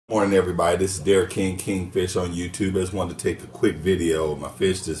Morning, everybody. This is Derek King, KingFish on YouTube. I just wanted to take a quick video of my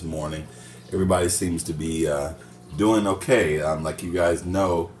fish this morning. Everybody seems to be doing okay. Like you guys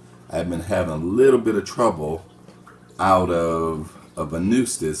know, I've been having a little bit of trouble out of a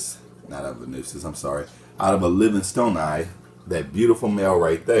Venustus, not a Venustus, I'm sorry, out of a Livingstone eye, that beautiful male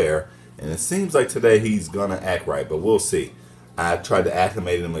right there. And it seems like today he's gonna act right, but we'll see. I tried to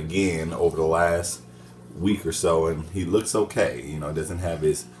acclimate him again over the last week or so, and he looks okay. You know, doesn't have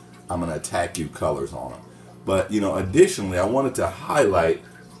his "I'm gonna attack you" colors on him. But you know, additionally, I wanted to highlight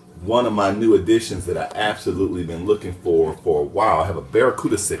one of my new additions that I absolutely been looking for a while. I have a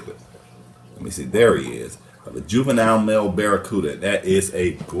Barracuda Cichlid. Let me see, there he is. I have a juvenile male Barracuda. That is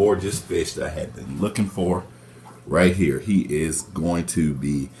a gorgeous fish that I had been looking for right here. He is going to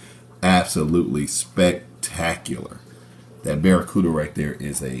be absolutely spectacular. That Barracuda right there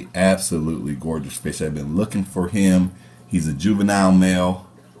is a absolutely gorgeous fish. I've been looking for him. He's a juvenile male,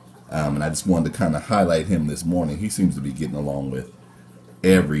 and I just wanted to kind of highlight him this morning. He seems to be getting along with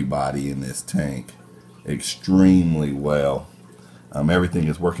everybody in this tank extremely well. Everything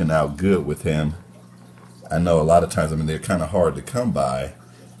is working out good with him. I know a lot of times, they're kind of hard to come by,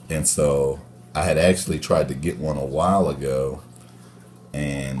 and so I had actually tried to get one a while ago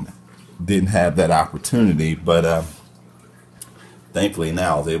and didn't have that opportunity, but thankfully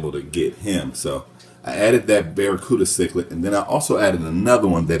now I was able to get him. So I added that Barracuda Cichlid, and then I also added another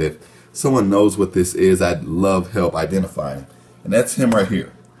one that if someone knows what this is, I'd love help identifying. And that's him right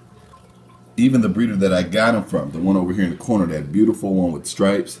here. Even the breeder that I got him from, the one over here in the corner, that beautiful one with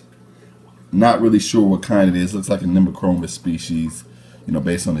stripes, not really sure what kind it is. Looks like a Nimbochromis species, you know,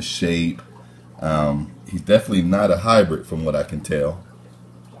 based on the shape. He's definitely not a hybrid from what I can tell.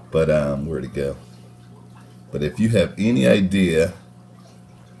 But where'd it go? But if you have any idea,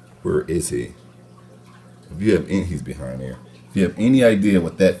 where is he? If you have any, he's behind there. If you have any idea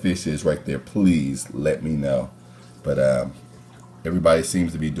what that fish is right there, please let me know. But everybody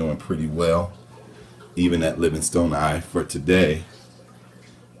seems to be doing pretty well, even that Livingstone eye for today.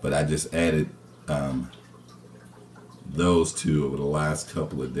 But I just added those two over the last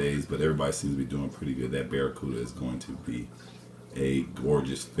couple of days, but everybody seems to be doing pretty good. That Barracuda is going to be a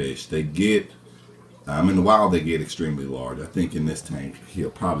gorgeous fish. They get, in the wild, they get extremely large. I think in this tank,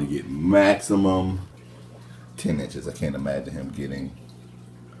 he'll probably get maximum 10 inches. I can't imagine him getting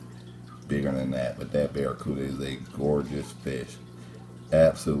bigger than that, but that Barracuda is a gorgeous fish.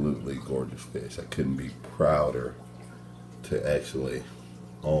 Absolutely gorgeous fish. I couldn't be prouder to actually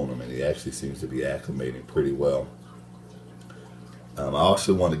own him, and he actually seems to be acclimating pretty well. I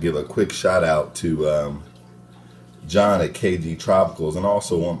also want to give a quick shout out to John at KG Tropicals, and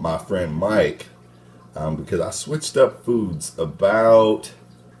also want my friend Mike, because I switched up foods about,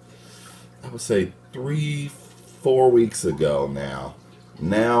 I would say 3-4 weeks ago now.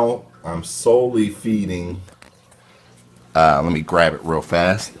 Now I'm solely feeding, let me grab it real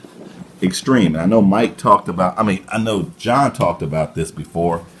fast, Extreme. And I know Mike talked about, I know John talked about this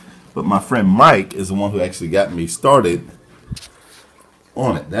before, but my friend Mike is the one who actually got me started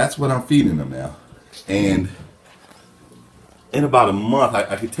on it. That's what I'm feeding them now. And in about a month,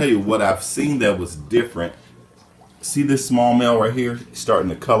 I can tell you what I've seen that was different. See this small male right here starting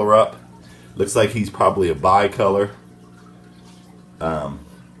to color up? Looks like he's probably a bicolor.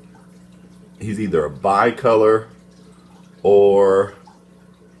 He's either a bicolor or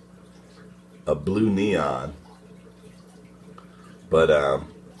a blue neon, but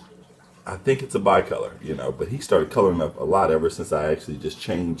I think it's a bicolor, you know. But he started coloring up a lot ever since I actually just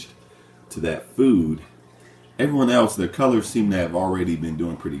changed to that food. Everyone else, their colors seem to have already been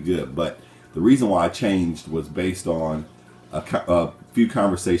doing pretty good, but the reason why I changed was based on a few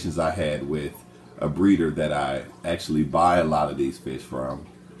conversations I had with a breeder that I actually buy a lot of these fish from.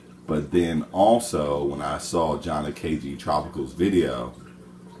 But then also when I saw John at KG Tropicals video,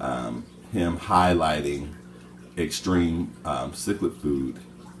 him highlighting extreme cichlid food,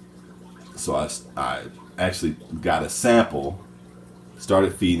 so I actually got a sample,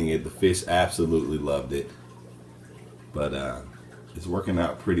 started feeding it. The fish absolutely loved it. But it's working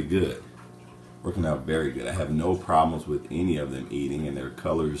out pretty good. Working out very good. I have no problems with any of them eating, and their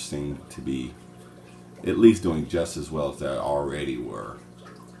colors seem to be at least doing just as well as they already were.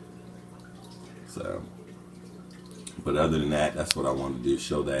 So, but other than that, that's what I wanted to do.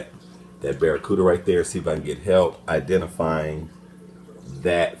 Show that Barracuda right there. See if I can get help identifying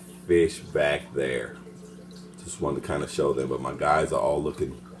that fish back there. Just wanted to kind of show them, but my guys are all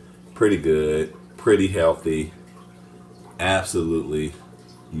looking pretty good, pretty healthy. Absolutely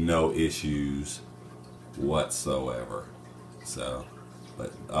no issues whatsoever. So,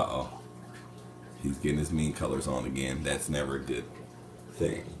 but he's getting his mean colors on again. That's never a good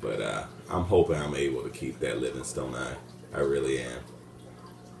thing. But I'm hoping I'm able to keep that Livingstone eye. I really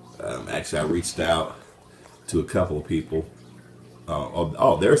am. Actually, I reached out to a couple of people.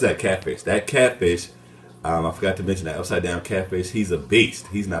 There's that catfish. That catfish, I forgot to mention that upside down catfish. He's a beast.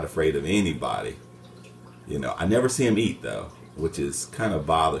 He's not afraid of anybody. You know, I never see him eat though, which is kind of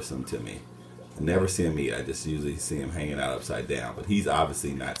bothersome to me. I never see him eat. I just usually see him hanging out upside down. But he's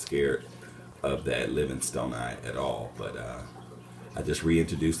obviously not scared of that Livingstone eye at all. But I just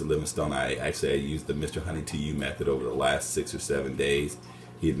reintroduced the Livingstone eye. Actually, I used the Mr. Honey to You method over the last 6 or 7 days.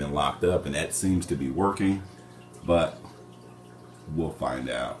 He had been locked up, and that seems to be working. But we'll find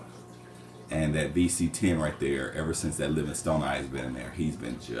out. And that VC10 right there, ever since that Livingstone eye has been in there, he's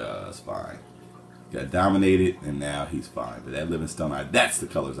been just fine. Got dominated, and now he's fine. But that Livingstone eye, that's the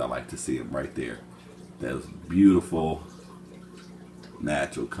colors I like to see him right there. Those beautiful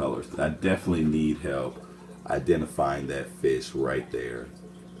natural colors. I definitely need help identifying that fish right there.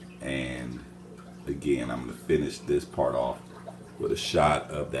 And again, I'm going to finish this part off with a shot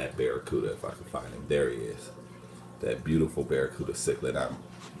of that Barracuda if I can find him. There he is. That beautiful Barracuda Cichlid. I'm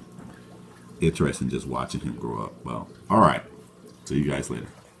interested in just watching him grow up. Well, all right. See you guys later.